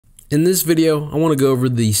In this video, I want to go over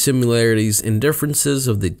the similarities and differences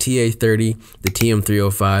of the TA-30, the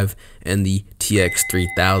TM-305, and the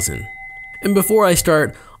TX-3000. And before I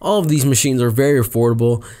start, all of these machines are very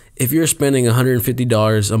affordable. If you're spending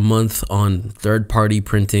 $150 a month on third-party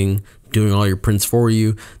printing, doing all your prints for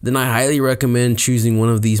you, then I highly recommend choosing one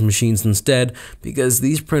of these machines instead, because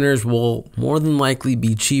these printers will more than likely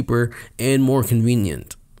be cheaper and more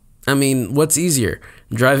convenient. I mean, what's easier,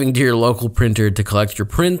 driving to your local printer to collect your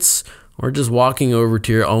prints, or just walking over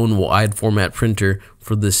to your own wide format printer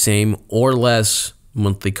for the same or less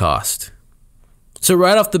monthly cost? So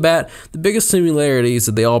right off the bat, the biggest similarity is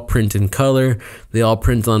that they all print in color, they all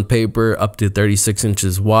print on paper up to 36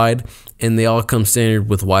 inches wide, and they all come standard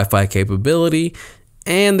with Wi-Fi capability,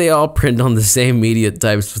 and they all print on the same media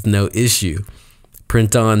types with no issue.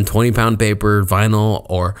 Print on 20-pound paper, vinyl,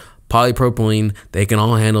 or polypropylene, they can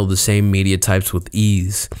all handle the same media types with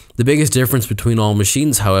ease. The biggest difference between all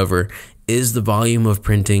machines, however, is the volume of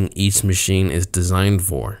printing each machine is designed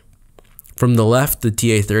for. From the left, the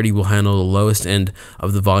TA-30 will handle the lowest end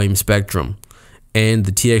of the volume spectrum, and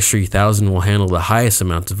the TX-3000 will handle the highest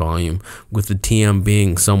amount of volume, with the TM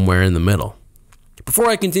being somewhere in the middle. Before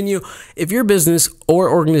I continue, if your business or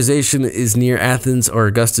organization is near Athens or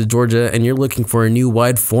Augusta, Georgia, and you're looking for a new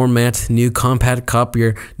wide format, new compact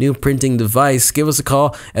copier, new printing device, give us a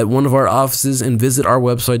call at one of our offices and visit our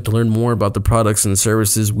website to learn more about the products and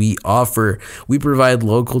services we offer. We provide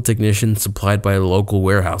local technicians supplied by local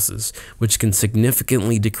warehouses, which can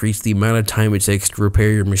significantly decrease the amount of time it takes to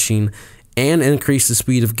repair your machine and increase the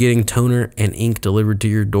speed of getting toner and ink delivered to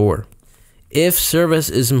your door. If service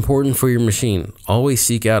is important for your machine, always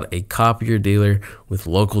seek out a copier dealer with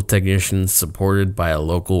local technicians supported by a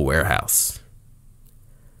local warehouse.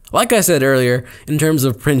 Like I said earlier, in terms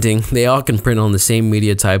of printing, they all can print on the same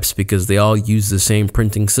media types because they all use the same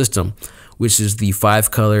printing system, which is the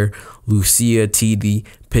 5-color Lucia TD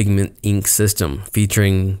pigment ink system,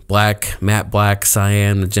 featuring black, matte black,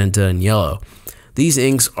 cyan, magenta, and yellow. These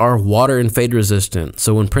inks are water and fade resistant,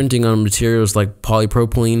 so when printing on materials like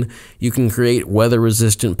polypropylene, you can create weather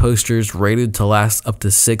resistant posters rated to last up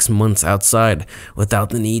to 6 months outside without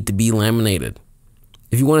the need to be laminated.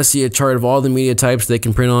 If you want to see a chart of all the media types they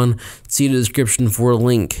can print on, see the description for a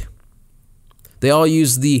link. They all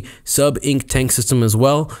use the sub-ink tank system as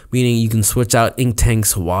well, meaning you can switch out ink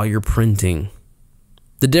tanks while you're printing.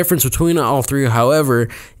 The difference between all three, however,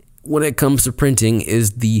 when it comes to printing,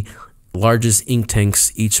 is the largest ink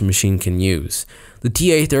tanks each machine can use. The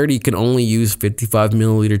TA-30 can only use 55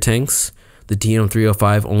 milliliter tanks. The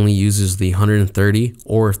TM-305 only uses the 130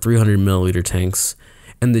 or 300 milliliter tanks,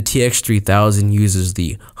 and the TX-3000 uses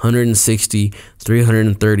the 160,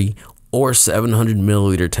 330, or 700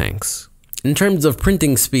 milliliter tanks. In terms of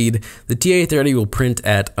printing speed, the TA-30 will print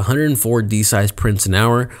at 104 D-size prints an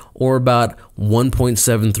hour, or about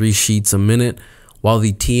 1.73 sheets a minute, while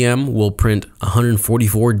the TM will print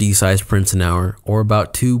 144 D-size prints an hour, or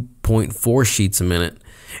about 2.4 sheets a minute,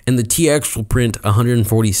 and the TX will print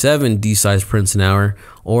 147 D-size prints an hour,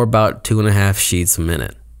 or about 2.5 sheets a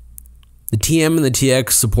minute. The TM and the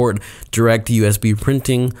TX support direct USB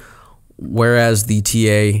printing, whereas the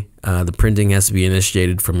TA, the printing has to be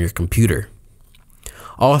initiated from your computer.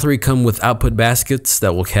 All three come with output baskets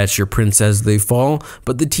that will catch your prints as they fall,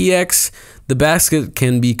 but the TX, the basket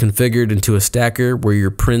can be configured into a stacker where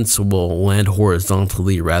your prints will land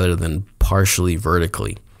horizontally rather than partially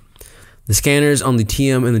vertically. The scanners on the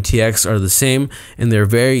TM and the TX are the same, and they're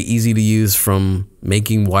very easy to use, from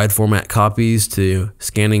making wide format copies to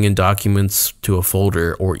scanning in documents to a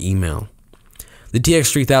folder or email. The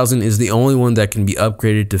TX-3000 is the only one that can be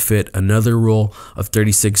upgraded to fit another roll of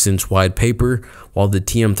 36-inch wide paper, while the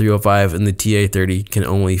TM-305 and the TA-30 can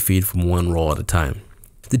only feed from one roll at a time.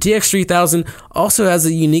 The TX-3000 also has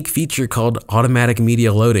a unique feature called automatic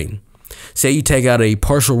media loading. Say you take out a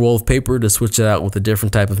partial roll of paper to switch it out with a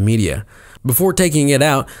different type of media. Before taking it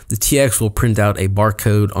out, the TX will print out a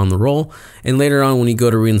barcode on the roll, and later on when you go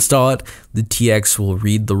to reinstall it, the TX will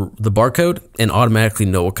read the barcode and automatically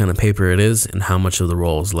know what kind of paper it is and how much of the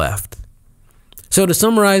roll is left. So to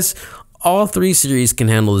summarize, all three series can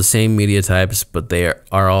handle the same media types, but they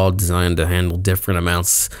are all designed to handle different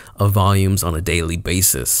amounts of volumes on a daily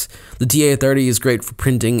basis. The TA-30 is great for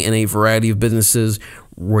printing in a variety of businesses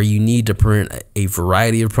where you need to print a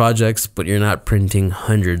variety of projects, but you're not printing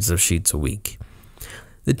hundreds of sheets a week.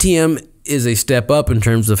 The TM is a step up in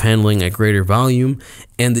terms of handling a greater volume,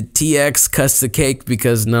 and the TX cuts the cake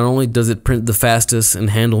because not only does it print the fastest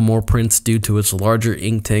and handle more prints due to its larger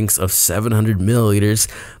ink tanks of 700 milliliters,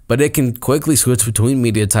 but it can quickly switch between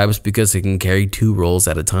media types because it can carry 2 rolls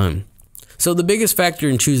at a time. So the biggest factor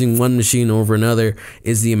in choosing one machine over another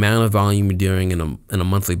is the amount of volume you're doing in a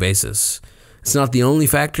monthly basis. It's not the only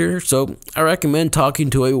factor, so I recommend talking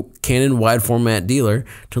to a Canon wide format dealer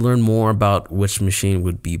to learn more about which machine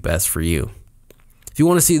would be best for you. If you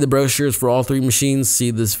want to see the brochures for all 3 machines, see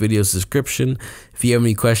this video's description. If you have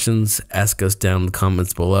any questions, ask us down in the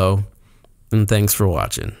comments below. And thanks for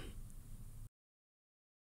watching.